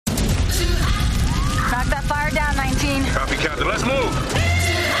Captain. Let's move.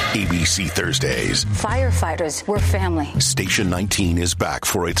 ABC Thursdays. Firefighters, we're family. Station 19 is back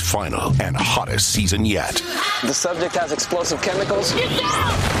for its final and hottest season yet. The subject has explosive chemicals.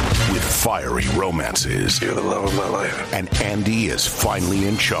 With fiery romances. You're the love of my life. And Andy is finally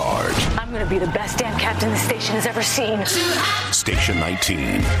in charge. I'm going to be the best damn captain the station has ever seen. Station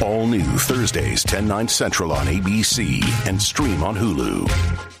 19. All new Thursdays, 10/9 Central on ABC and stream on Hulu.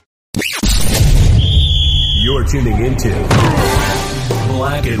 You're tuning into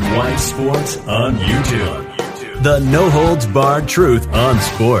Black and White Sports on YouTube. The no-holds-barred truth on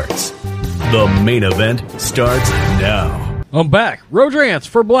sports. The main event starts now. I'm back. Rodrance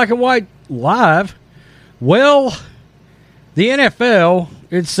for Black and White Live. Well, the NFL,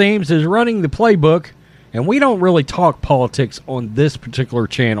 it seems, is running the playbook, and we don't really talk politics on this particular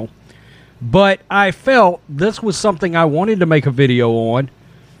channel. But I felt this was something I wanted to make a video on.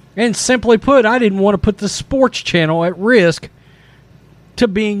 And simply put, I didn't want to put the sports channel at risk to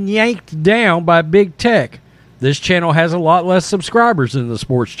being yanked down by big tech. This channel has a lot less subscribers than the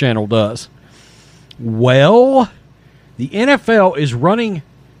sports channel does. Well, the NFL is running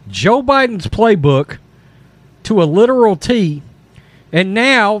Joe Biden's playbook to a literal T, and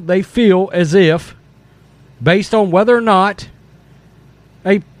now they feel as if, based on whether or not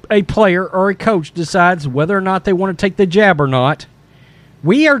a player or a coach decides whether or not they want to take the jab or not,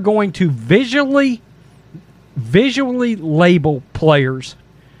 we are going to visually label players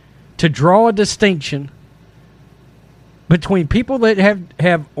to draw a distinction between people that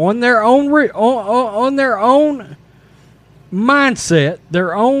have on their own mindset,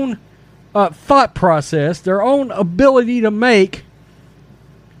 their own thought process, their own ability to make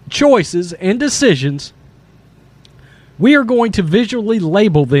choices and decisions. We are going to visually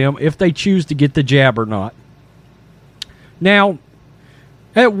label them if they choose to get the jab or not. Now,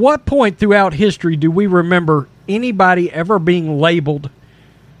 at what point throughout history do we remember anybody ever being labeled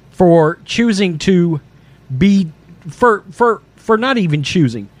for choosing to be, for not even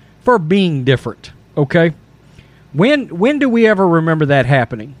choosing, for being different, okay? When do we ever remember that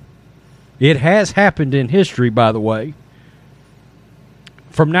happening? It has happened in history, by the way.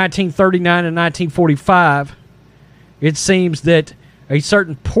 From 1939 to 1945, it seems that a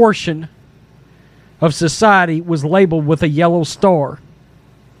certain portion of society was labeled with a yellow star.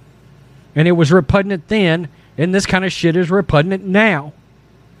 And it was repugnant then, and this kind of shit is repugnant now.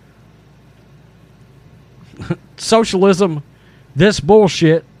 Socialism, this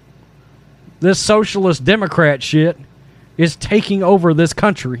bullshit, this socialist Democrat shit is taking over this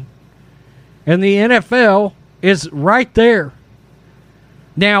country. And the NFL is right there.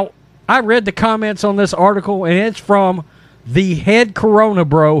 Now, I read the comments on this article, and it's from the head Corona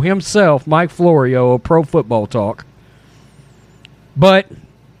bro himself, Mike Florio of Pro Football Talk. But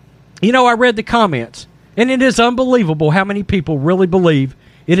you know, I read the comments, and it is unbelievable how many people really believe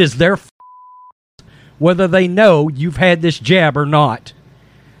it is their whether they know you've had this jab or not.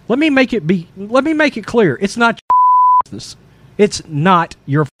 Let me make it clear. It's not your business. It's not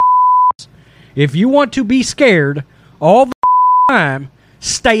your business. If you want to be scared all the time,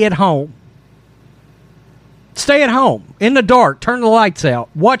 stay at home. Stay at home. In the dark. Turn the lights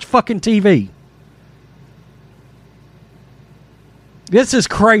out. Watch fucking TV. This is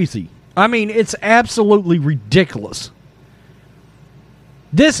crazy. I mean, it's absolutely ridiculous.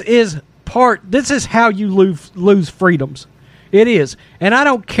 This is how you lose freedoms. It is. And I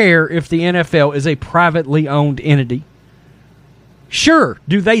don't care if the NFL is a privately owned entity. Sure,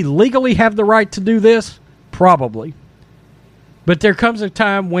 do they legally have the right to do this? Probably. But there comes a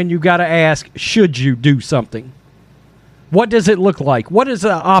time when you got to ask, should you do something? What does it look like? What is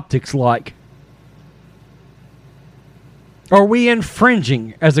the optics like? Are we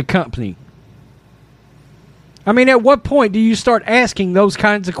infringing as a company? I mean, at what point do you start asking those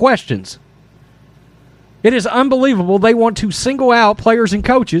kinds of questions? It is unbelievable they want to single out players and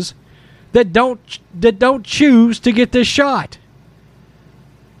coaches that don't choose to get this shot.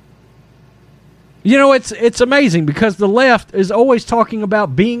 You know, it's amazing because the left is always talking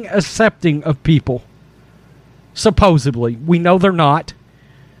about being accepting of people. Supposedly. We know they're not.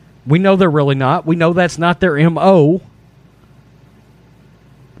 We know they're really not. We know that's not their MO.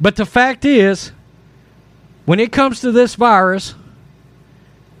 But the fact is, when it comes to this virus,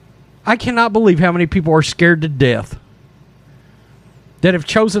 I cannot believe how many people are scared to death that have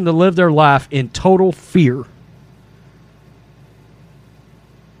chosen to live their life in total fear.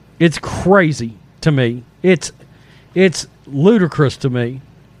 It's crazy to me. It's ludicrous to me.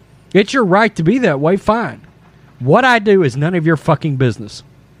 It's your right to be that way, fine. What I do is none of your fucking business.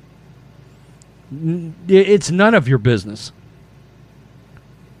 It's none of your business.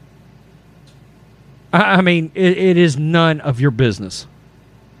 I mean, it is none of your business.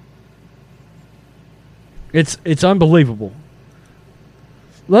 It's unbelievable.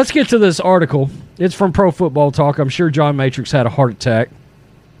 Let's get to this article. It's from Pro Football Talk. I'm sure John Matrix had a heart attack.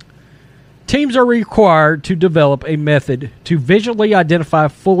 Teams are required to develop a method to visually identify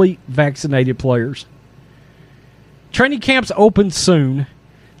fully vaccinated players. Training camps open soon.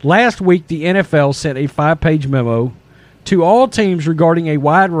 Last week, the NFL sent a 5-page memo to all teams regarding a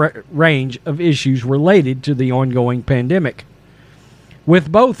wide range of issues related to the ongoing pandemic,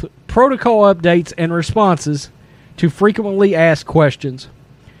 with both protocol updates and responses to frequently asked questions.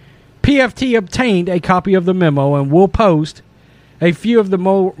 PFT obtained a copy of the memo and will post a few of the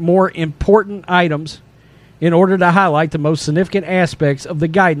more important items in order to highlight the most significant aspects of the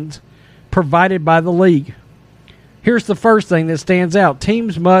guidance provided by the league. Here's the first thing that stands out.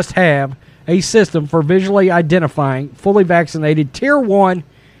 Teams must have a system for visually identifying fully vaccinated Tier 1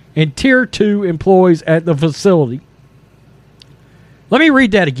 and Tier 2 employees at the facility. Let me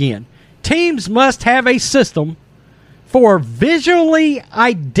read that again. Teams must have a system for visually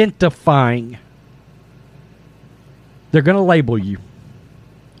identifying. They're going to label you.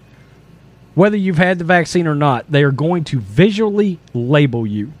 Whether you've had the vaccine or not, they are going to visually label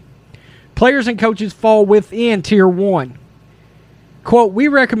you. Players and coaches fall within Tier 1. Quote, we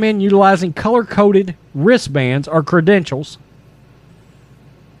recommend utilizing color-coded wristbands or credentials.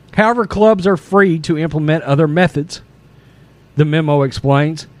 However, clubs are free to implement other methods, the memo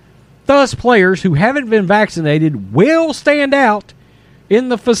explains. Thus, players who haven't been vaccinated will stand out in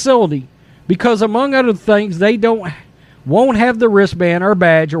the facility because, among other things, they won't have the wristband or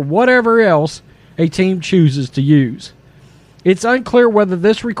badge or whatever else a team chooses to use. It's unclear whether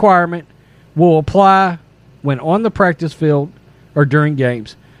this requirement will apply when on the practice field or during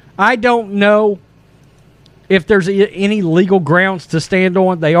games. I don't know if there's any legal grounds to stand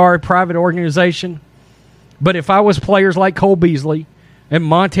on. They are a private organization. But if I was players like Cole Beasley and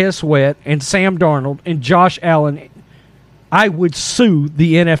Montez Sweat and Sam Darnold and Josh Allen, I would sue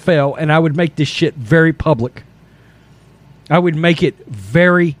the NFL and I would make this shit very public. I would make it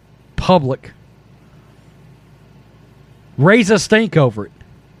very public. Raise a stink over it.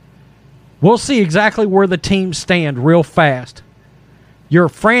 We'll see exactly where the teams stand real fast. Your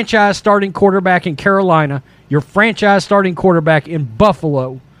franchise starting quarterback in Carolina, your franchise starting quarterback in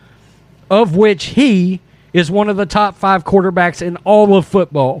Buffalo, of which he is one of the top 5 quarterbacks in all of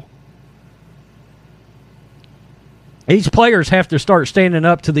football. These players have to start standing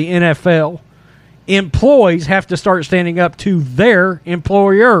up to the NFL. Employees have to start standing up to their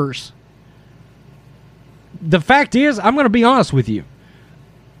employers. The fact is, I'm going to be honest with you.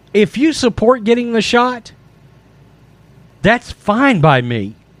 If you support getting the shot, that's fine by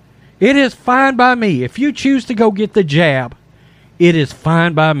me. It is fine by me. If you choose to go get the jab, it is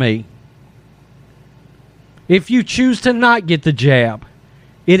fine by me. If you choose to not get the jab,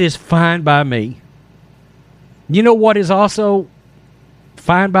 it is fine by me. You know what is also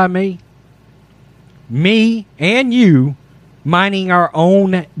fine by me? Me and you minding our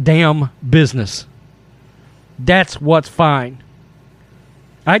own damn business. That's what's fine.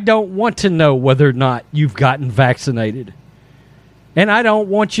 I don't want to know whether or not you've gotten vaccinated. And I don't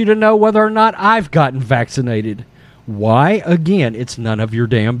want you to know whether or not I've gotten vaccinated. Why? Again, it's none of your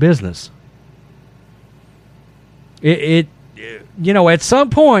damn business. At some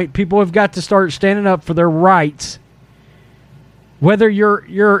point, people have got to start standing up for their rights. Whether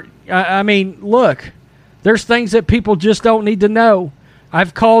look, there's things that people just don't need to know.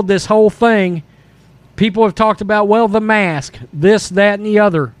 I've called this whole thing, people have talked about, the mask, this, that, and the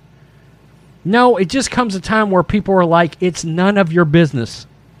other. No, it just comes a time where people are like, it's none of your business.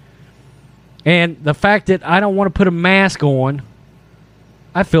 And the fact that I don't want to put a mask on,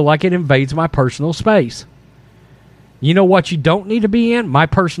 I feel like it invades my personal space. You know what you don't need to be in? My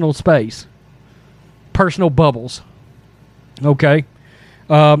personal space. Personal bubbles. Okay?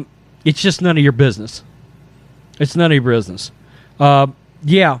 It's just none of your business. It's none of your business.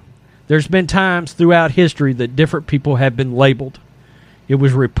 There's been times throughout history that different people have been labeled. It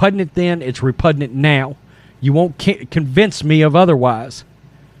was repugnant then. It's repugnant now. You won't convince me of otherwise.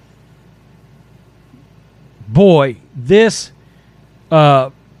 Boy, this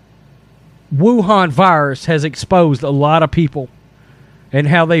Wuhan virus has exposed a lot of people and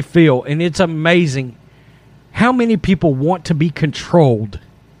how they feel. And it's amazing how many people want to be controlled.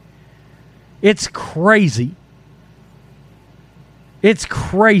 It's crazy. It's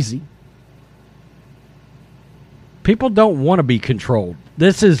crazy. People don't want to be controlled.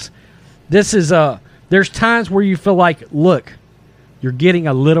 There's times where you feel like, look, you're getting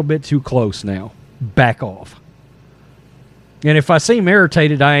a little bit too close now. Back off. And if I seem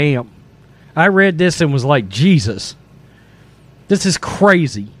irritated, I am. I read this and was like, Jesus, this is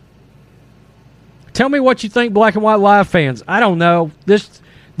crazy. Tell me what you think, Black and White Live fans. I don't know. This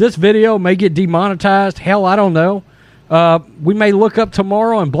video may get demonetized. Hell, I don't know. We may look up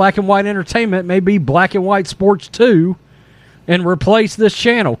tomorrow and Black and White Entertainment may be Black and White Sports 2 and replace this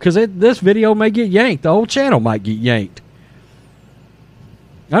channel because this video may get yanked. The whole channel might get yanked.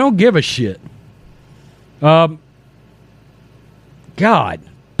 I don't give a shit. God.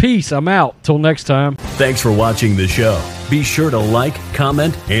 Peace. I'm out. Till next time. Thanks for watching the show. Be sure to like,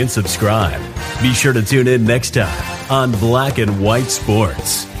 comment, and subscribe. Be sure to tune in next time on Black and White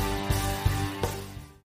Sports.